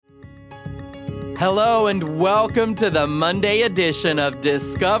Hello and welcome to the Monday edition of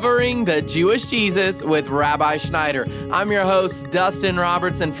Discovering the Jewish Jesus with Rabbi Schneider. I'm your host, Dustin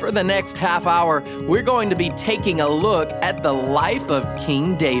Roberts, and for the next half hour, we're going to be taking a look at the life of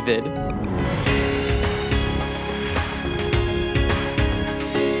King David.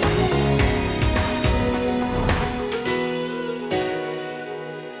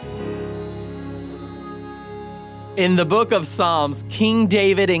 In the book of Psalms, King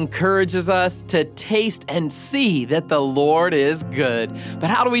David encourages us to taste and see that the Lord is good. But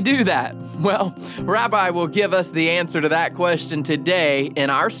how do we do that? Well, Rabbi will give us the answer to that question today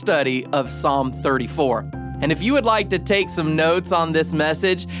in our study of Psalm 34. And if you would like to take some notes on this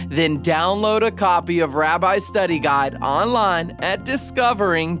message, then download a copy of Rabbi's Study Guide online at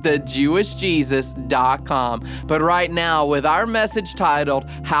discoveringthejewishjesus.com. But right now, with our message titled,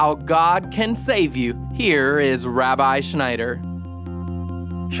 How God Can Save You, here is Rabbi Schneider.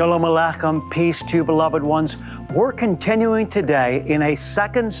 Shalom Aleichem, peace to you, beloved ones. We're continuing today in a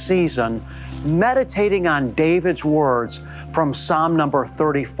second season, meditating on David's words from Psalm number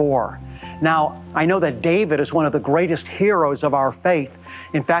 34. Now, I know that David is one of the greatest heroes of our faith.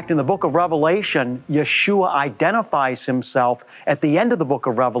 In fact, in the book of Revelation, Yeshua identifies himself at the end of the book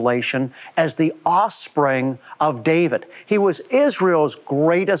of Revelation as the offspring of David. He was Israel's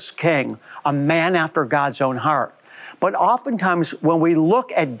greatest king, a man after God's own heart. But oftentimes when we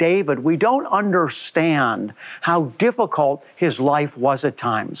look at David, we don't understand how difficult his life was at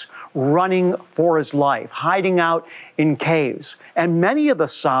times, running for his life, hiding out in caves. And many of the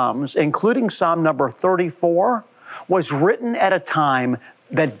Psalms, including Psalm number 34, was written at a time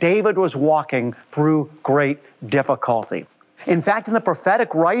that David was walking through great difficulty. In fact, in the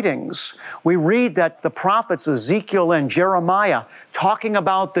prophetic writings, we read that the prophets Ezekiel and Jeremiah, talking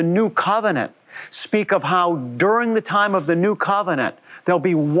about the new covenant, speak of how during the time of the new covenant, there'll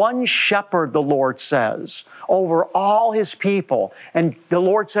be one shepherd, the Lord says, over all his people. And the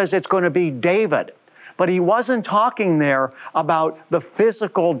Lord says it's going to be David. But he wasn't talking there about the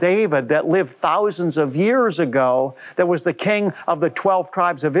physical David that lived thousands of years ago, that was the king of the 12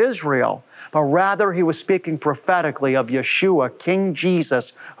 tribes of Israel. But rather, he was speaking prophetically of Yeshua, King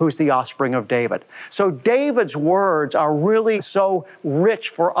Jesus, who's the offspring of David. So David's words are really so rich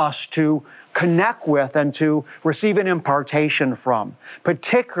for us to connect with and to receive an impartation from,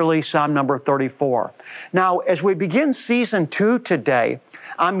 particularly Psalm number 34. Now, as we begin season 2 today,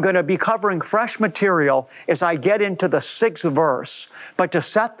 I'm going to be covering fresh material as I get into the 6th verse. But to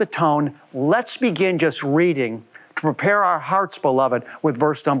set the tone, let's begin just reading to prepare our hearts, beloved, with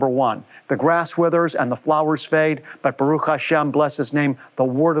verse number 1. The grass withers and the flowers fade, but Baruch Hashem, bless His name, the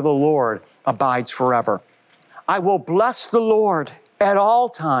word of the Lord abides forever. I will bless the Lord at all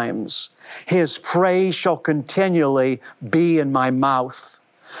times. His praise shall continually be in my mouth.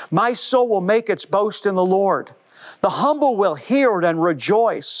 My soul will make its boast in the Lord. The humble will hear it and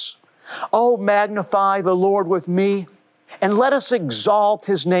rejoice. Oh, magnify the Lord with me, and let us exalt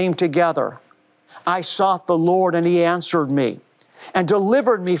His name together. I sought the Lord, and He answered me, and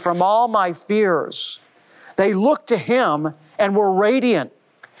delivered me from all my fears. They looked to Him and were radiant,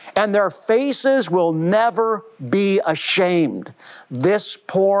 and their faces will never be ashamed. This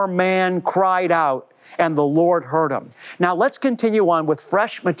poor man cried out, and the Lord heard him. Now let's continue on with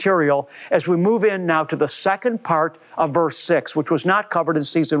fresh material as we move in now to the second part of verse 6, which was not covered in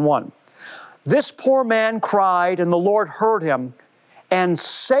season 1. This poor man cried, and the Lord heard him and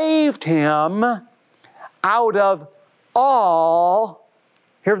saved him out of all,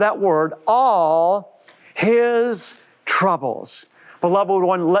 hear that word, all his troubles. Beloved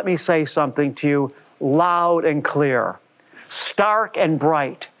one, let me say something to you loud and clear, stark and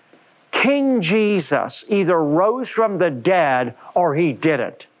bright. King Jesus either rose from the dead or He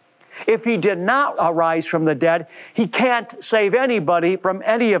didn't. If He did not arise from the dead, He can't save anybody from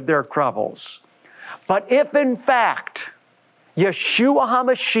any of their troubles. But if in fact Yeshua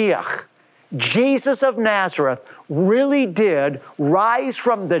HaMashiach, Jesus of Nazareth, really did rise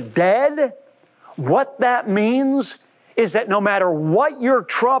from the dead, what that means is that no matter what your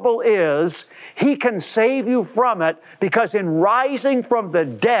trouble is, He can save you from it, because in rising from the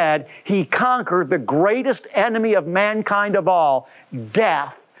dead, He conquered the greatest enemy of mankind of all,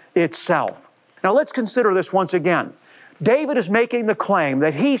 death itself. Now let's consider this once again. David is making the claim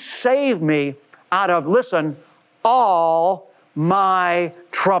that He saved me out of, listen, all my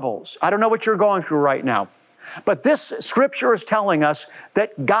troubles. I don't know what you're going through right now, but this scripture is telling us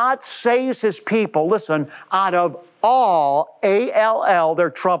that God saves His people, listen, out of all, A-L-L,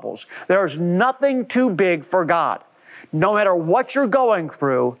 their troubles. There's nothing too big for God. No matter what you're going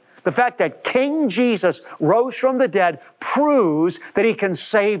through, the fact that King Jesus rose from the dead proves that He can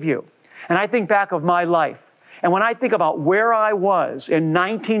save you. And I think back of my life. And when I think about where I was in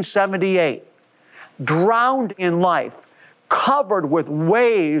 1978, drowned in life, covered with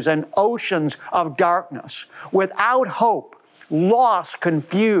waves and oceans of darkness, without hope, lost,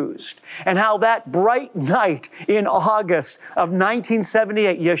 confused, and how that bright night in August of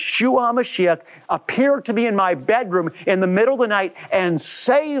 1978, Yeshua HaMashiach appeared to me in my bedroom in the middle of the night and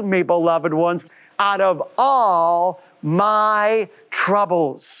saved me, beloved ones, out of all my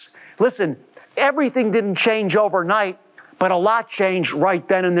troubles. Listen, everything didn't change overnight, but a lot changed right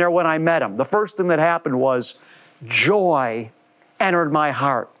then and there when I met him. The first thing that happened was joy entered my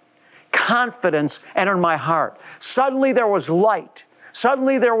heart. Confidence entered my heart. Suddenly there was light.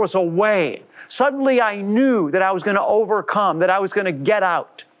 Suddenly there was a way. Suddenly I knew that I was going to overcome, that I was going to get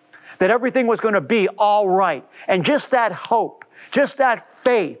out, that everything was going to be all right. And just that hope, just that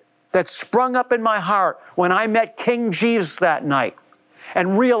faith that sprung up in my heart when I met King Jesus that night,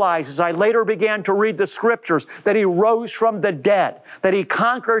 and realized as I later began to read the Scriptures that He rose from the dead, that He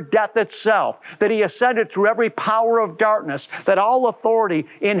conquered death itself, that He ascended through every power of darkness, that all authority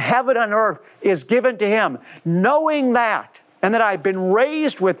in heaven and earth is given to Him. Knowing that, and that I've been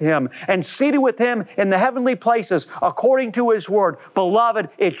raised with Him and seated with Him in the heavenly places according to His Word. Beloved,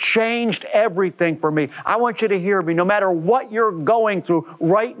 it changed everything for me. I want you to hear me. No matter what you're going through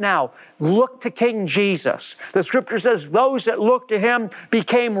right now, look to King Jesus. The Scripture says those that look to Him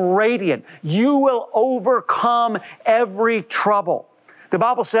became radiant. You will overcome every trouble. The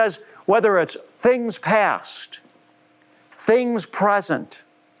Bible says whether it's things past, things present,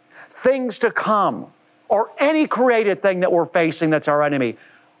 things to come, or any created thing that we're facing that's our enemy,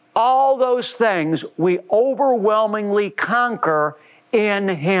 all those things we overwhelmingly conquer in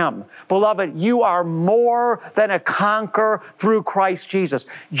Him. Beloved, you are more than a conqueror through Christ Jesus.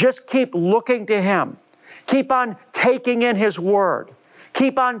 Just keep looking to Him. Keep on taking in His Word.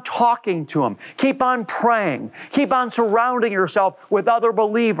 Keep on talking to Him. Keep on praying. Keep on surrounding yourself with other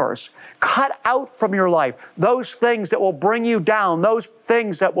believers. Cut out from your life those things that will bring you down, those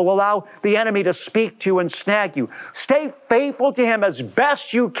things that will allow the enemy to speak to you and snag you. Stay faithful to Him as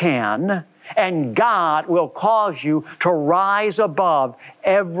best you can, and God will cause you to rise above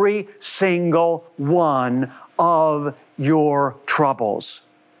every single one of your troubles.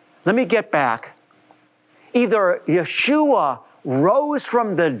 Let me get back. Either Yeshua rose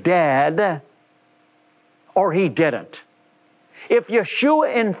from the dead, or He didn't. If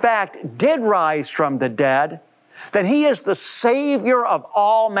Yeshua, in fact, did rise from the dead, then He is the Savior of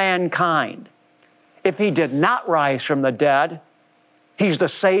all mankind. If He did not rise from the dead, He's the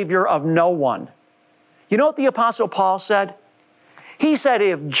Savior of no one. You know what the Apostle Paul said? He said,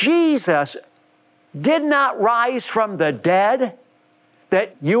 if Jesus did not rise from the dead,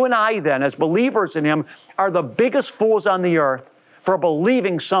 that you and I then, as believers in Him, are the biggest fools on the earth for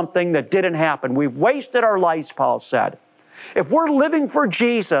believing something that didn't happen. We've wasted our lives, Paul said. If we're living for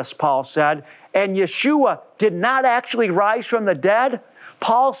Jesus, Paul said, and Yeshua did not actually rise from the dead,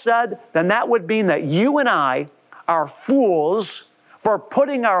 Paul said, then that would mean that you and I are fools for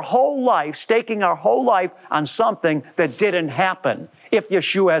putting our whole life, staking our whole life on something that didn't happen if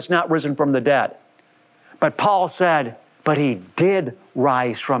Yeshua has not risen from the dead. But Paul said, but He did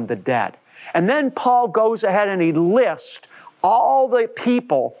rise from the dead. And then Paul goes ahead and he lists all the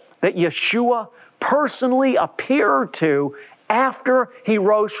people that Yeshua personally appeared to after He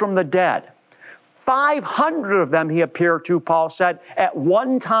rose from the dead. 500 of them He appeared to, Paul said, at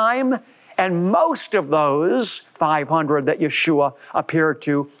one time, and most of those 500 that Yeshua appeared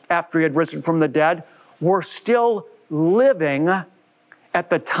to after He had risen from the dead were still living at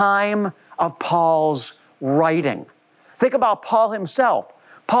the time of Paul's writing. Think about Paul himself.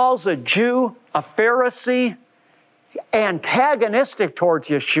 Paul's a Jew, a Pharisee, antagonistic towards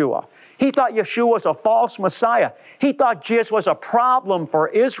Yeshua. He thought Yeshua was a false Messiah. He thought Jesus was a problem for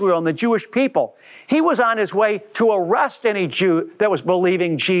Israel and the Jewish people. He was on his way to arrest any Jew that was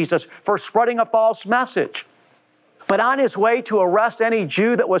believing Jesus for spreading a false message. But on his way to arrest any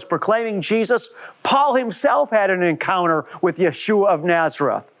Jew that was proclaiming Jesus, Paul himself had an encounter with Yeshua of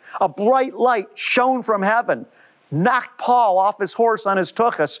Nazareth. A bright light shone from heaven, knocked Paul off his horse on his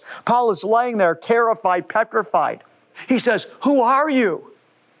tuchus. Paul is laying there terrified, petrified. He says, "Who are you?"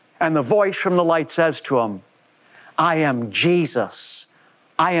 And the voice from the light says to him, "I am Jesus.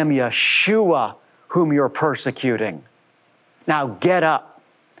 I am Yeshua whom you're persecuting. Now get up,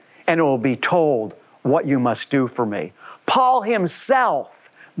 and it will be told what you must do for me." Paul himself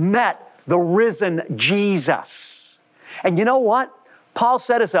met the risen Jesus. And you know what? Paul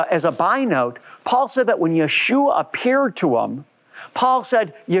said as a bynote, Paul said that when Yeshua appeared to him, Paul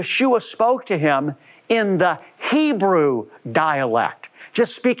said Yeshua spoke to him in the Hebrew dialect.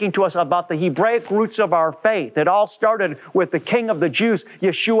 just speaking to us about the Hebraic roots of our faith. It all started with the King of the Jews,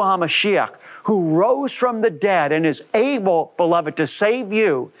 Yeshua HaMashiach, who rose from the dead and is able, beloved, to save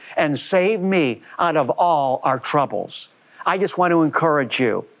you and save me out of all our troubles. I just want to encourage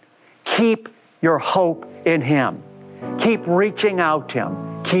you. Keep your hope in Him. Keep reaching out to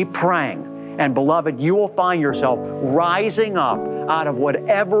Him. Keep praying. And beloved, you will find yourself rising up out of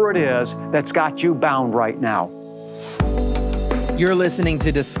whatever it is that's got you bound right now. You're listening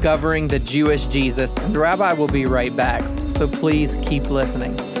to Discovering the Jewish Jesus, and Rabbi will be right back, so please keep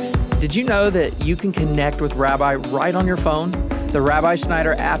listening. Did you know that you can connect with Rabbi right on your phone? The Rabbi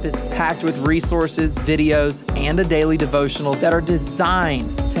Schneider app is packed with resources, videos, and a daily devotional that are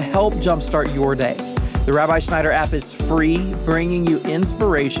designed to help jumpstart your day. The Rabbi Schneider app is free, bringing you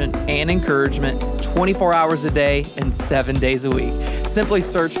inspiration and encouragement 24 hours a day and 7 days a week. Simply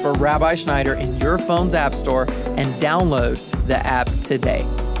search for Rabbi Schneider in your phone's app store and download the app today.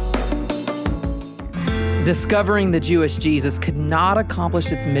 Discovering the Jewish Jesus could not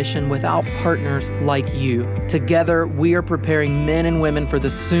accomplish its mission without partners like you. Together, we are preparing men and women for the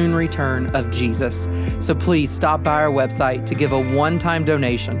soon return of Jesus. So please stop by our website to give a one-time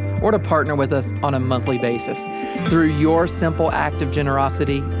donation or to partner with us on a monthly basis. Through your simple act of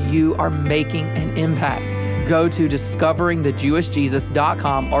generosity, you are making an impact. Go to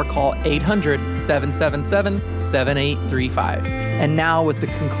discoveringthejewishjesus.com or call 800-777-7835. And now, with the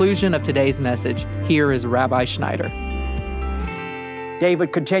conclusion of today's message, here is Rabbi Schneider.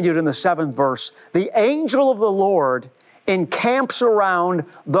 David continued in the 7th verse, "The angel of the Lord encamps around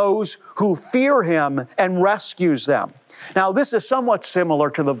those who fear Him and rescues them." Now, this is somewhat similar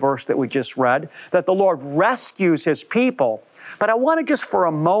to the verse that we just read, that the Lord rescues His people. But I want to just for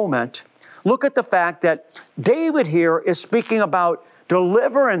a moment look at the fact that David here is speaking about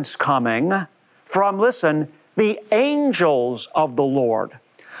deliverance coming from, listen, the angels of the Lord.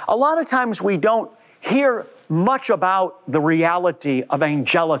 A lot of times we don't hear much about the reality of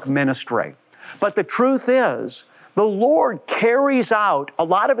angelic ministry. But the truth is, the Lord carries out a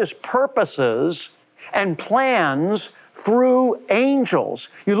lot of His purposes and plans through angels.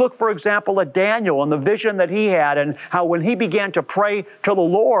 You look, for example, at Daniel and the vision that he had and how when he began to pray to the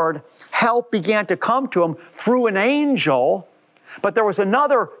Lord, help began to come to him through an angel. But there was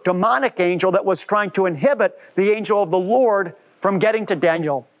another demonic angel that was trying to inhibit the angel of the Lord from getting to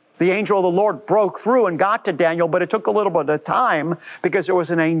Daniel. The angel of the Lord broke through and got to Daniel, but it took a little bit of time because there was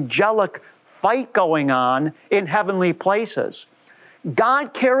an angelic fight going on in heavenly places.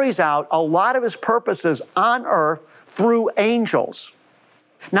 God carries out a lot of His purposes on earth through angels.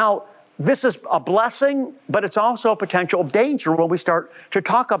 Now, this is a blessing, but it's also a potential danger when we start to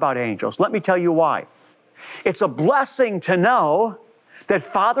talk about angels. Let me tell you why. It's a blessing to know that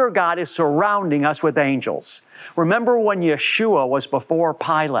Father God is surrounding us with angels. Remember when Yeshua was before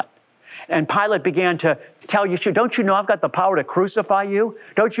Pilate, and Pilate began to tell Yeshua, "Don't you know I've got the power to crucify you?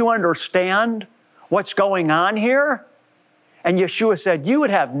 Don't you understand what's going on here?" And Yeshua said, "You would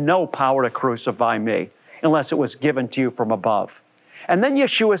have no power to crucify me unless it was given to you from above." And then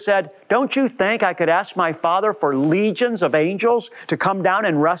Yeshua said, "Don't you think I could ask my Father for legions of angels to come down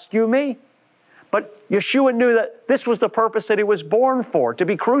and rescue me?" But Yeshua knew that this was the purpose that He was born for, to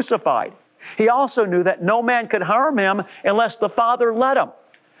be crucified. He also knew that no man could harm Him unless the Father let him.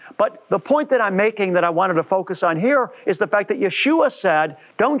 But the point that I'm making that I wanted to focus on here is the fact that Yeshua said,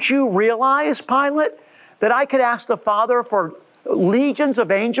 "Don't you realize, Pilate, that I could ask the Father for legions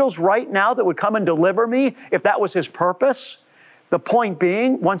of angels right now that would come and deliver me if that was His purpose?" The point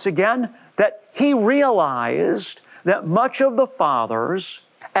being, once again, that He realized that much of the Father's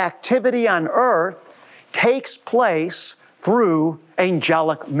activity on earth takes place through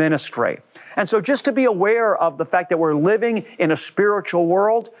angelic ministry. And so just to be aware of the fact that we're living in a spiritual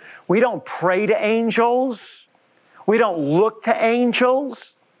world, we don't pray to angels. We don't look to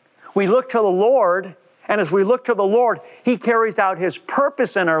angels. We look to the Lord, and as we look to the Lord, He carries out His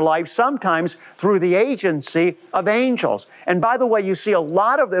purpose in our life, sometimes through the agency of angels. And by the way, you see a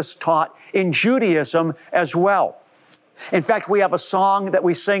lot of this taught in Judaism as well. In fact, we have a song that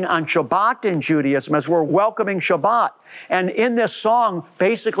we sing on Shabbat in Judaism as we're welcoming Shabbat. And in this song,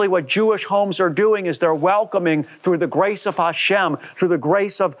 basically what Jewish homes are doing is they're welcoming through the grace of Hashem, through the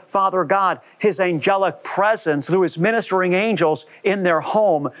grace of Father God, His angelic presence through His ministering angels in their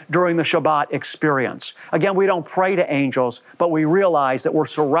home during the Shabbat experience. Again, we don't pray to angels, but we realize that we're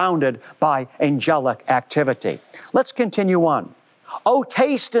surrounded by angelic activity. Let's continue on. "Oh,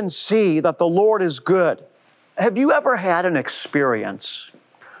 taste and see that the Lord is good." Have you ever had an experience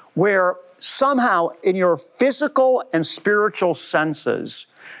where somehow in your physical and spiritual senses,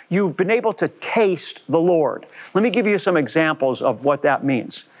 you've been able to taste the Lord. Let me give you some examples of what that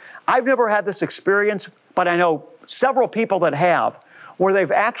means. I've never had this experience, but I know several people that have, where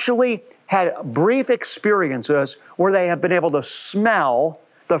they've actually had brief experiences where they have been able to smell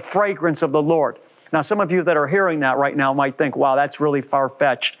the fragrance of the Lord. Now, some of you that are hearing that right now might think, wow, that's really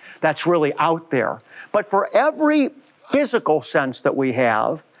far-fetched. That's really out there. But for every physical sense that we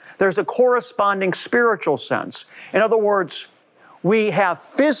have, there's a corresponding spiritual sense. In other words, we have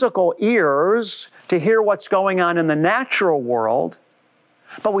physical ears to hear what's going on in the natural world,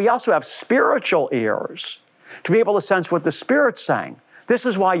 but we also have spiritual ears to be able to sense what the Spirit's saying. This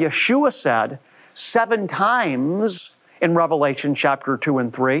is why Yeshua said 7 times in Revelation chapter 2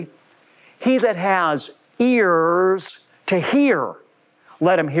 and 3, he that has ears to hear,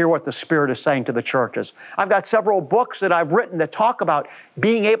 let him hear what the Spirit is saying to the churches. I've got several books that I've written that talk about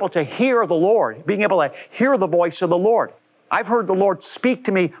being able to hear the Lord, being able to hear the voice of the Lord. I've heard the Lord speak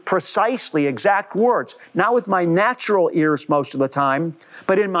to me precisely, exact words, not with my natural ears most of the time,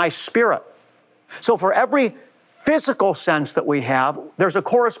 but in my spirit. So for every physical sense that we have, there's a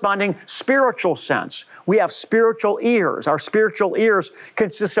corresponding spiritual sense. We have spiritual ears. Our spiritual ears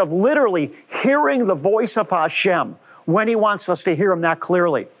consist of literally hearing the voice of Hashem when He wants us to hear Him that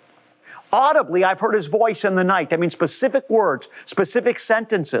clearly. Audibly, I've heard His voice in the night. I mean, specific words, specific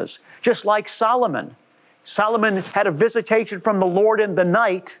sentences, just like Solomon. Solomon had a visitation from the Lord in the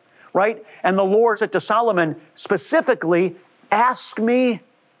night, right? And the Lord said to Solomon, specifically, ask me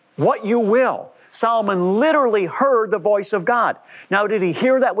what you will. Solomon literally heard the voice of God. Now, did he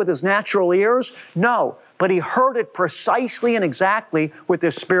hear that with his natural ears? No, but he heard it precisely and exactly with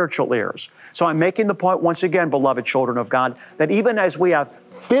his spiritual ears. So I'm making the point once again, beloved children of God, that even as we have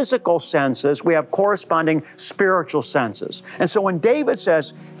physical senses, we have corresponding spiritual senses. And so when David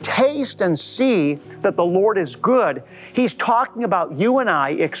says, taste and see that the Lord is good, he's talking about you and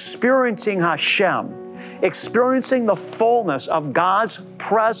I experiencing Hashem, experiencing the fullness of God's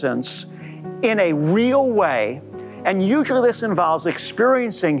presence in a real way, and usually this involves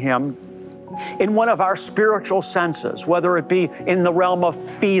experiencing Him in one of our spiritual senses, whether it be in the realm of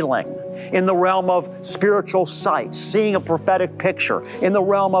feeling, in the realm of spiritual sight, seeing a prophetic picture, in the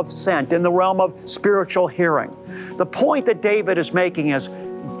realm of scent, in the realm of spiritual hearing. The point that David is making is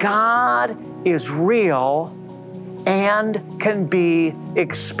God is real and can be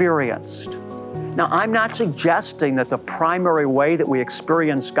experienced. Now, I'm not suggesting that the primary way that we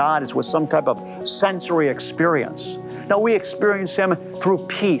experience God is with some type of sensory experience. No, we experience Him through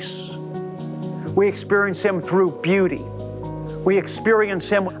peace. We experience Him through beauty. We experience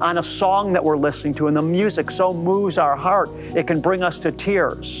Him on a song that we're listening to, and the music so moves our heart, it can bring us to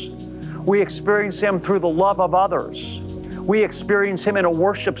tears. We experience Him through the love of others. We experience Him in a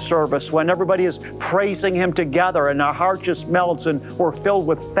worship service when everybody is praising Him together and our heart just melts and we're filled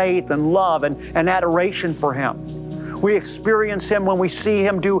with faith and love and adoration for Him. We experience Him when we see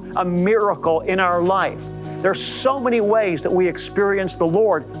Him do a miracle in our life. There's so many ways that we experience the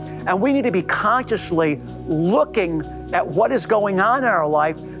Lord, and we need to be consciously looking at what is going on in our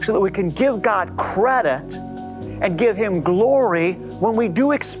life so that we can give God credit and give Him glory when we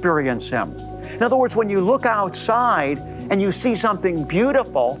do experience Him. In other words, when you look outside and you see something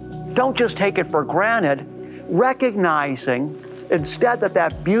beautiful, don't just take it for granted, recognizing instead that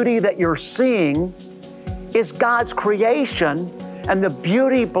that beauty that you're seeing is God's creation, and the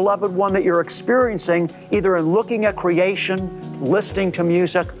beauty, beloved one, that you're experiencing, either in looking at creation, listening to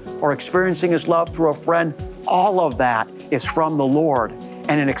music, or experiencing His love through a friend, all of that is from the Lord.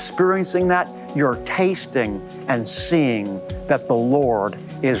 And in experiencing that, you're tasting and seeing that the Lord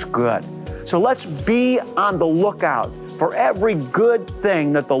is good. So let's be on the lookout for every good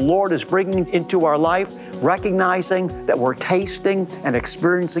thing that the Lord is bringing into our life, recognizing that we're tasting and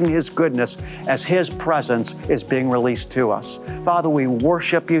experiencing His goodness as His presence is being released to us. Father, we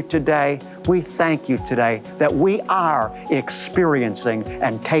worship You today. We thank You today that we are experiencing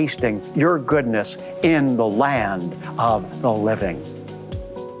and tasting Your goodness in the land of the living.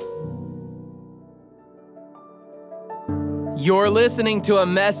 You're listening to a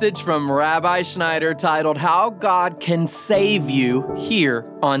message from Rabbi Schneider titled How God Can Save You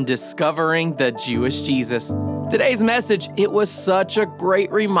here on Discovering the Jewish Jesus. Today's message, it was such a great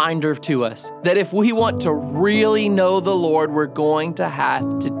reminder to us that if we want to really know the Lord, we're going to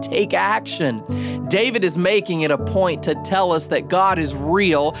have to take action. David is making it a point to tell us that God is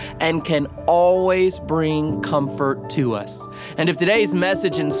real and can always bring comfort to us. And if today's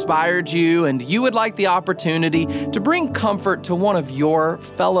message inspired you and you would like the opportunity to bring comfort to one of your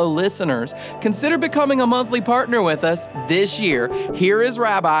fellow listeners, consider becoming a monthly partner with us this year. Here is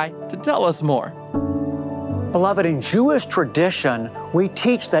Rabbi to tell us more. Beloved, in Jewish tradition, we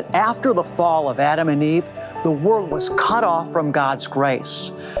teach that after the fall of Adam and Eve, the world was cut off from God's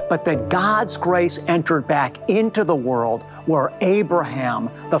grace, but that God's grace entered back into the world where Abraham,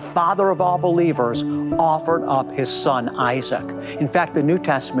 the father of all believers, offered up his son Isaac. In fact, the New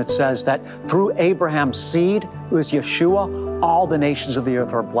Testament says that through Abraham's seed, who is Yeshua, all the nations of the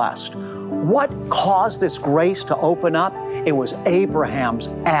earth are blessed. What caused this grace to open up? It was Abraham's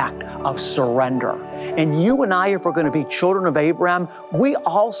act of surrender. And you and I, if we're going to be children of Abraham, we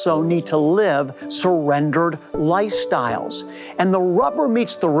also need to live surrendered lifestyles. And the rubber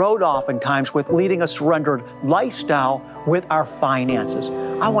meets the road oftentimes with leading a surrendered lifestyle with our finances.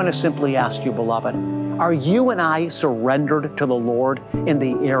 I want to simply ask you, beloved, are you and I surrendered to the Lord in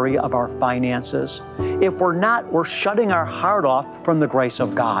the area of our finances? If we're not, we're shutting our heart off from the grace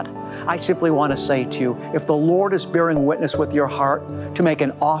of God. I simply want to say to you, if the Lord is bearing witness with your heart to make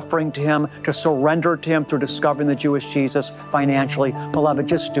an offering to Him, to surrender to Him through discovering the Jewish Jesus financially, beloved,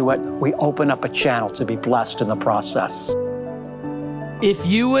 just do it. We open up a channel to be blessed in the process. If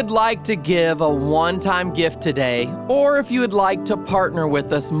you would like to give a one-time gift today, or if you would like to partner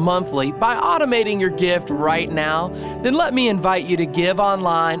with us monthly by automating your gift right now, then let me invite you to give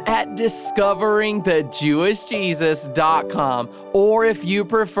online at discoveringthejewishjesus.com. Or if you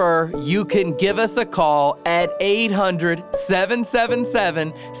prefer, you can give us a call at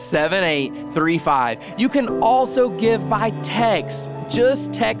 800-777-7835. You can also give by text.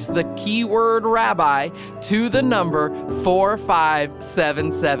 Just text the keyword Rabbi to the number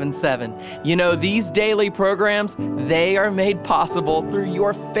 45777. You know, these daily programs, they are made possible through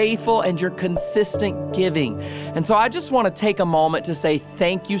your faithful and your consistent giving. And so I just want to take a moment to say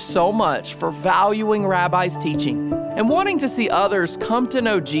thank you so much for valuing Rabbi's teaching and wanting to see others come to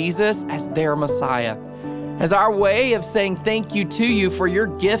know Jesus as their Messiah. As our way of saying thank you to you for your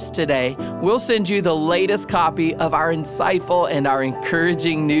gifts today, we'll send you the latest copy of our insightful and our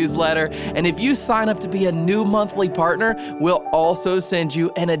encouraging newsletter. And if you sign up to be a new monthly partner, we'll also send you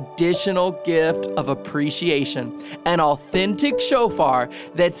an additional gift of appreciation, an authentic shofar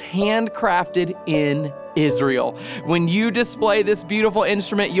that's handcrafted in Israel. When you display this beautiful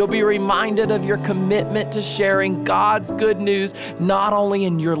instrument, you'll be reminded of your commitment to sharing God's good news, not only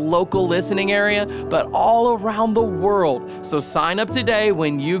in your local listening area, but all around the world. So sign up today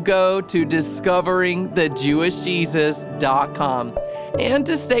when you go to discoveringthejewishjesus.com. And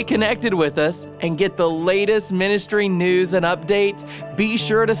to stay connected with us and get the latest ministry news and updates, be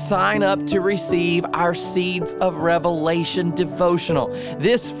sure to sign up to receive our Seeds of Revelation devotional.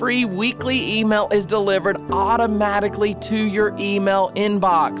 This free weekly email is delivered automatically to your email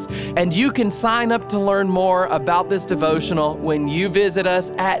inbox. And you can sign up to learn more about this devotional when you visit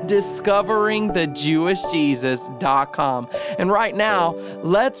us at discoveringthejewishjesus.com. And right now,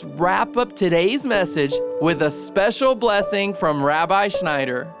 let's wrap up today's message with a special blessing from Rabbi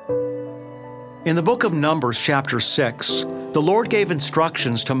Schneider. In the book of Numbers, chapter 6, the Lord gave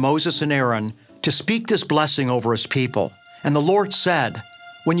instructions to Moses and Aaron to speak this blessing over His people. And the Lord said,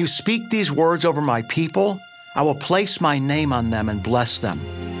 "When you speak these words over my people, I will place my name on them and bless them."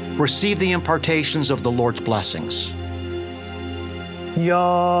 Receive the impartations of the Lord's blessings.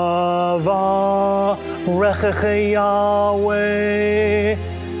 Yavarechecha Yahweh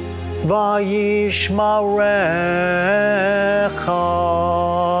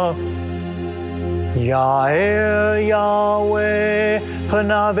vayishmarecha. Ya'er Yahweh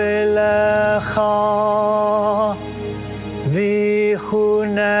panav elecha vichunecha.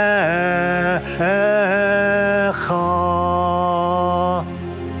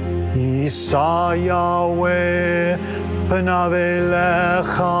 Yisa Yahweh panav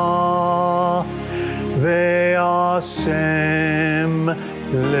elecha ve'asem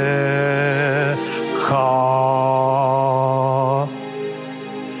lecha.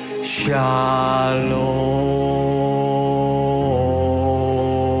 Shalom.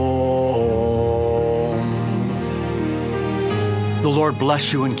 The Lord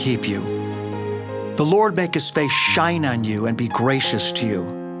bless you and keep you. The Lord make His face shine on you and be gracious to you.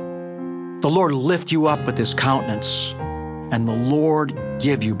 The Lord lift you up with His countenance, and the Lord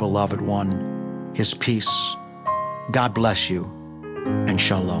give you, beloved one, His peace. God bless you, and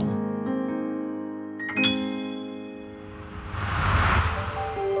shalom.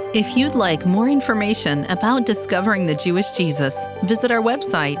 If you'd like more information about discovering the Jewish Jesus, visit our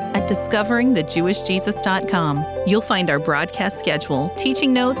website at discoveringthejewishjesus.com. You'll find our broadcast schedule,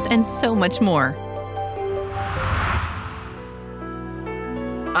 teaching notes, and so much more.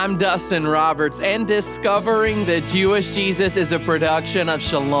 I'm Dustin Roberts, and Discovering the Jewish Jesus is a production of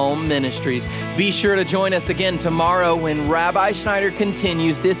Shalom Ministries. Be sure to join us again tomorrow when Rabbi Schneider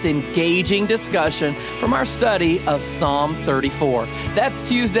continues this engaging discussion from our study of Psalm 34. That's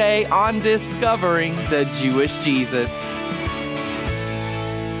Tuesday on Discovering the Jewish Jesus.